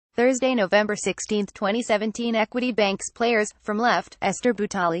Thursday, November 16, 2017. Equity Bank's players, from left, Esther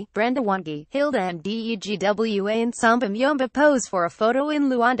Butali, Brenda Wangui, Hilda and Ndegwa and Samba Mjomba pose for a photo in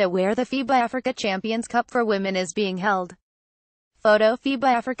Luanda where the FIBA Africa Champions Cup for women is being held. Photo: FIBA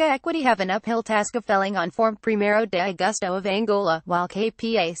Africa Equity have an uphill task of felling on form Primero de Agosto of Angola, while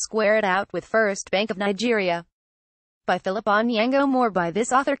KPA square it out with First Bank of Nigeria. By PHILIP ONYANGO More. By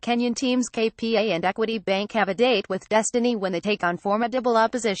this Author Kenyan teams KPA and Equity Bank have a date with destiny when they take on formidable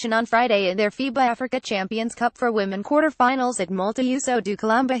opposition on Friday in their FIBA Africa Champions Cup for Women quarter-finals at Multiuso do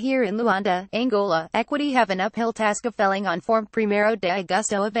Calamba here in Luanda, Angola. Equity have an uphill task of felling on form Primero de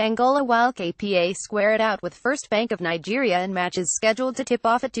Agosto of Angola, while KPA square it out with First Bank of Nigeria in matches scheduled to tip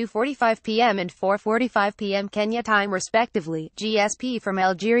off at 2:45 p.m. and 4:45 p.m. Kenya time respectively. GSP from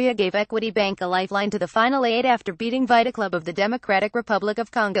Algeria gave Equity Bank a lifeline to the final 8 after beating Vita Club of the Democratic Republic of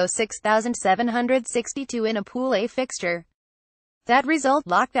Congo 6,762 in a Pool A fixture. That result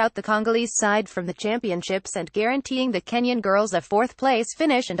locked out the Congolese side from the championships and guaranteeing the Kenyan girls a fourth-place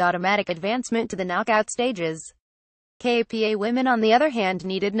finish and automatic advancement to the knockout stages. KPA women, on the other hand,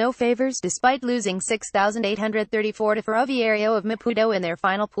 needed no favors despite losing 6,834 to Ferroviario of Maputo in their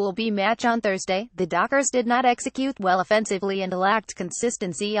final Pool B match on Thursday. The Dockers did not execute well offensively and lacked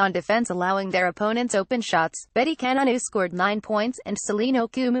consistency on defense, allowing their opponents open shots. Betty Kananu scored 9 points, and Celino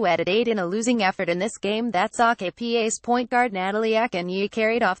Kumu added 8 in a losing effort in this game that saw KPA's point guard Natalie Akanyi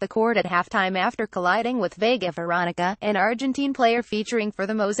carried off the court at halftime after colliding with Vega Veronica, an Argentine player featuring for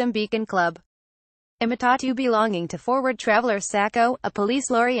the Mozambican club. A matatu belonging to forward traveler Sacco, a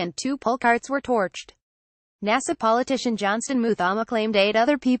police lorry and 2 pull carts were torched. NASA politician Johnston Muthama claimed 8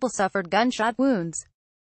 other people suffered gunshot wounds.